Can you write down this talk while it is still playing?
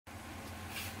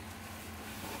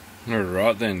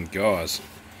Alright then, guys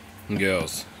and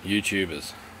girls,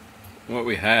 YouTubers, what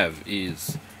we have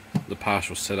is the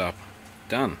partial setup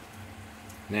done.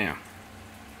 Now,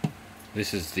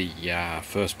 this is the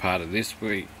first part of this.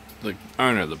 The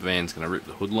owner of the van's going to rip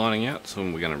the hood lining out, so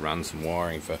we're going to run some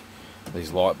wiring for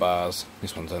these light bars.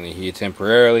 This one's only here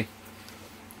temporarily,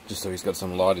 just so he's got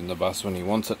some light in the bus when he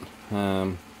wants it,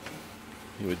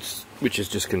 which is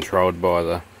just controlled by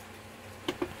the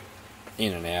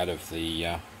in and out of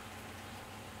the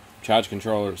charge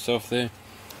controller itself there.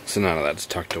 So none of that's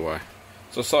tucked away.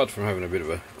 So aside from having a bit of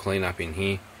a clean up in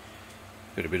here,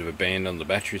 got a bit of a band on the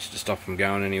batteries to stop them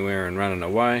going anywhere and running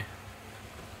away.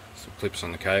 Some clips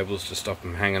on the cables to stop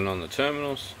them hanging on the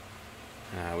terminals.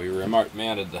 We remote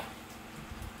mounted the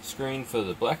screen for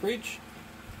the Black Ridge.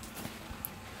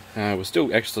 We're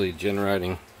still actually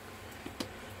generating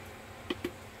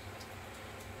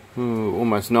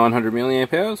almost 900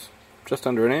 milliamp hours, just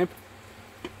under an amp,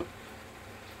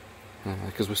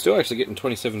 because we're still actually getting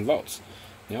 27 volts.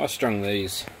 Now I strung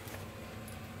these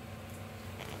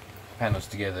panels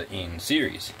together in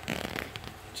series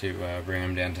to bring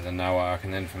them down to the no arc,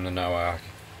 and then from the no arc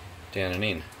down and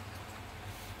in.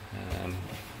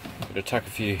 Got to tuck a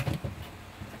few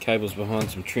cables behind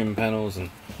some trim panels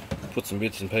and put some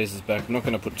bits and pieces back. I'm not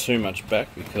going to put too much back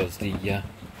because the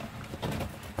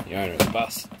owner of the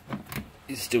bus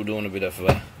is still doing a bit of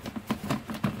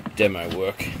demo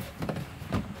work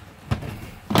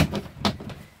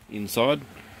inside,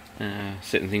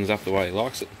 setting things up the way he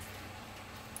likes it.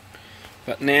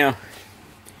 But now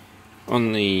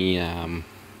on the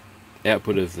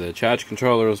output of the charge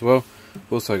controller as well,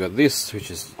 we've also got this,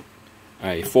 which is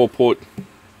a 4-port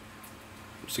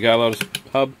cigar lighter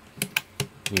hub.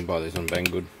 You can buy these on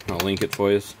Banggood. I'll link it for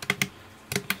you.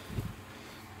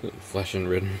 Flashing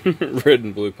red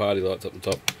and blue party lights up the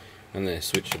top, and they're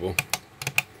switchable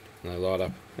and they light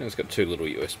up. And it's got two little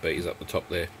USBs up the top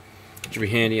there, which will be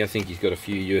handy. I think he's got a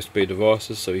few USB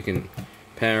devices, so you can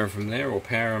power them from there or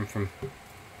power them from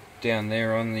down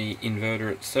there on the inverter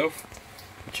itself.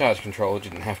 The charge controller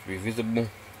didn't have to be visible.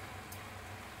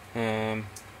 You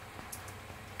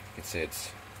can see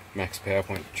it's max power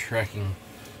point tracking.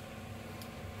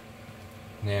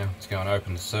 Now it's going to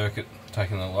open the circuit,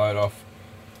 taking the load off,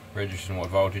 registering what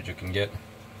voltage it can get,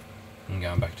 and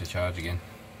going back to charge again.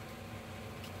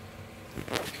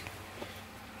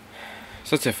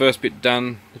 So that's our first bit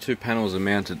done. The two panels are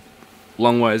mounted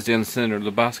long ways down the centre of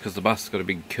the bus, because the bus has got a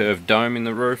big curved dome in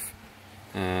the roof,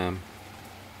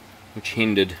 which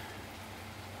hindered,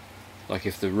 like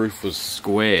if the roof was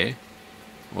square,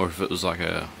 or if it was like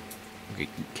a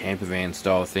camper van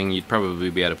style thing, you'd probably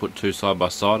be able to put two side by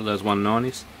side of those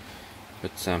 190s,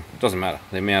 but it doesn't matter,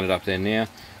 they're mounted up there now.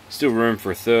 Still room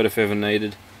for a third if ever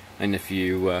needed, and if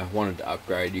you wanted to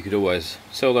upgrade, you could always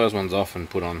sell those ones off and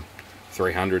put on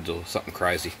 300s or something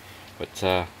crazy.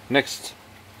 But next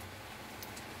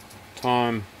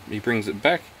time he brings it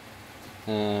back,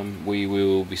 we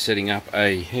will be setting up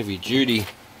a heavy duty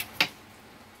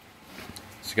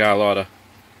cigar lighter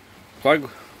plug.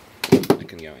 It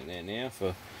can go in there now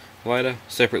for later,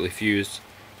 separately fused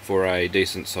for a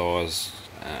decent size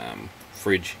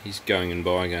fridge. He's going and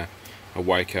buying a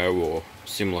Waco or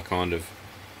similar kind of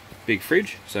big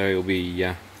fridge, so he'll be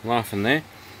laughing there,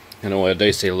 and all our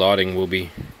DC lighting will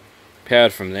be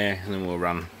powered from there, and then we'll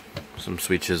run some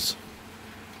switches.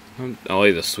 I'll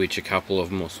either switch a couple of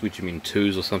them or switch them in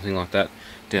twos or something like that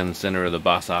down the centre of the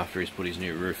bus after he's put his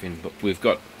new roof in. But we've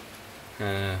got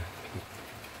that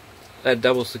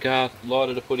double cigar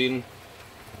lighter to put in.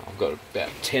 I've got about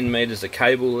 10 metres of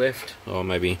cable left, or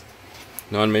maybe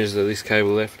 9 metres of this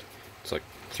cable left. It's like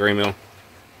 3mm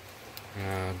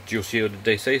dual shielded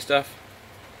DC stuff,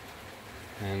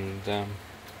 and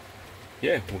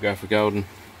yeah, we'll go for gold and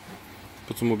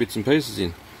put some more bits and pieces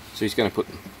in. So he's going to put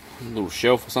a little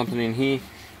shelf or something in here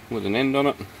with an end on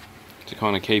it to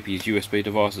kind of keep his USB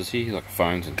devices here, like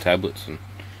phones and tablets, and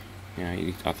you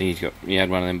know, I think he had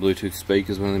one of them Bluetooth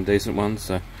speakers, one of them decent ones,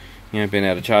 so you know, being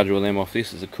able to charge all them off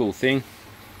this is a cool thing.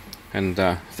 And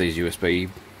if these USB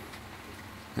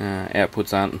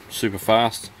outputs aren't super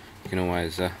fast, you can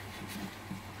always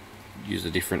use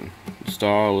a different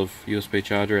style of USB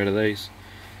charger out of these.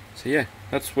 So yeah,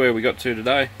 that's where we got to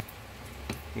today.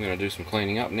 I'm going to do some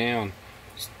cleaning up now and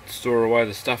store away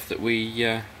the stuff that we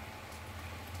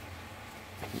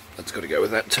that's got to go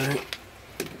with that too.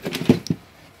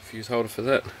 Fuse holder for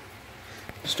that.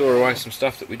 Store away some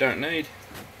stuff that we don't need,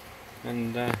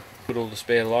 and put all the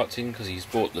spare lights in, because he's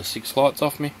bought the 6 lights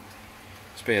off me.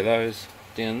 Spare those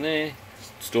down there,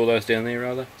 store those down there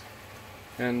rather,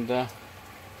 and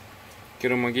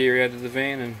get all my gear out of the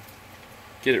van and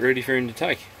get it ready for him to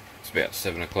take. It's about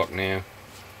 7 o'clock now.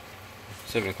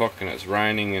 7 o'clock and it's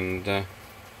raining and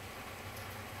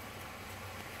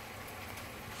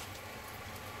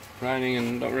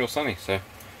not real sunny, so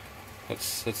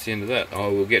that's the end of that. I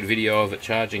will get video of it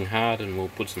charging hard and we'll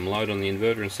put some load on the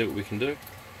inverter and see what we can do.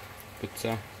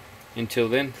 But until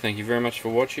then, thank you very much for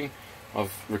watching.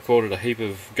 I've recorded a heap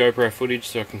of GoPro footage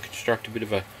so I can construct a bit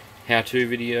of a how-to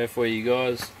video for you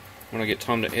guys. When I get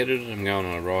time to edit it, I'm going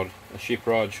on a ship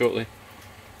ride shortly,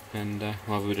 and I'll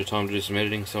have a bit of time to do some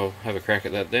editing, so I'll have a crack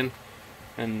at that then,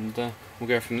 and we'll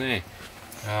go from there.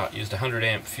 Used a 100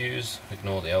 amp fuse,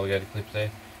 ignore the alligator clip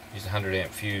there. Used a 100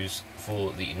 amp fuse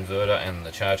for the inverter and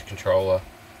the charge controller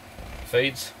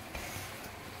feeds.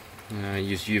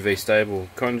 Used UV stable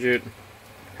conduit,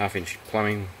 1/2 inch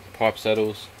plumbing pipe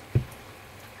saddles,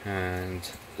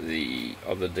 and the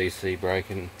other DC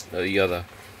breaker, the other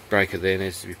breaker there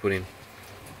needs to be put in.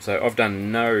 So I've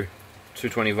done no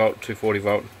 220 volt, 240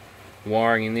 volt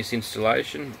wiring in this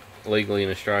installation. Legally in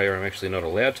Australia I'm actually not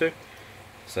allowed to.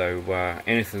 So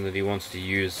anything that he wants to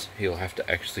use he'll have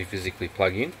to actually physically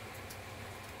plug in.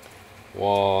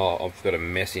 While I've got a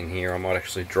mess in here, I might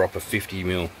actually drop a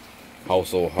 50mm hole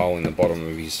saw hole in the bottom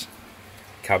of his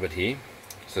cupboard here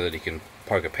so that he can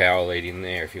poke a power lead in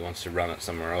there if he wants to run it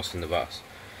somewhere else in the bus.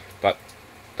 But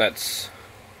that's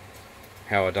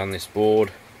how I done this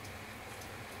board.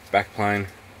 Backplane,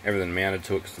 everything mounted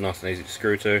to it because it's nice and easy to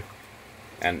screw to,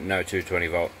 and no 220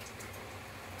 volt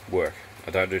work.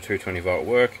 I don't do 220 volt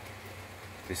work.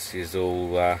 This is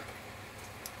all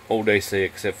DC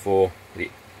except for the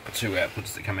 2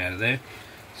 outputs that come out of there.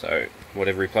 So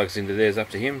whatever he plugs into there is up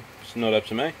to him. It's not up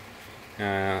to me.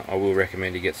 I will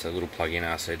recommend he gets a little plug-in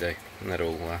RCD, and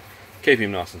that'll keep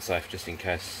him nice and safe just in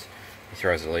case he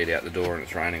throws a lead out the door and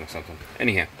it's raining or something.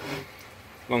 Anyhow,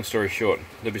 long story short,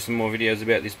 there'll be some more videos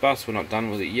about this bus. We're not done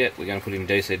with it yet. We're going to put in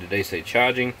DC to DC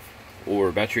charging or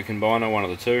a battery combiner, one of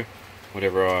the two,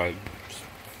 whatever I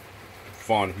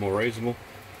find more reasonable,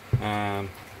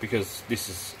 because this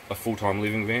is a full-time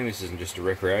living van. This isn't just a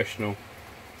recreational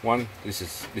one. This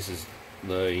is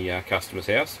the customer's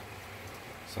house.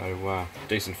 So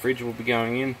decent fridge will be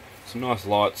going in, some nice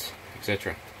lights,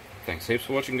 etc. Thanks heaps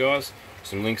for watching, guys.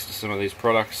 Some links to some of these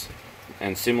products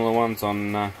and similar ones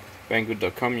on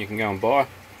banggood.com you can go and buy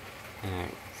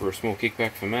for a small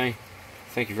kickback for me.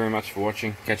 Thank you very much for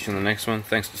watching. Catch you on the next one.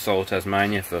 Thanks to Solar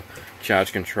Tasmania for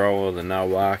charge controller, the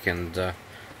no-arc, and the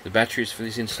batteries for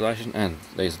this installation, and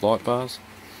these light bars.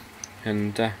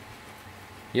 And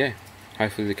yeah,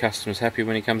 hopefully the customer's happy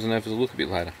when he comes in over to look a bit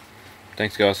later.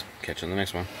 Thanks, guys. Catch you on the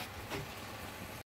next one.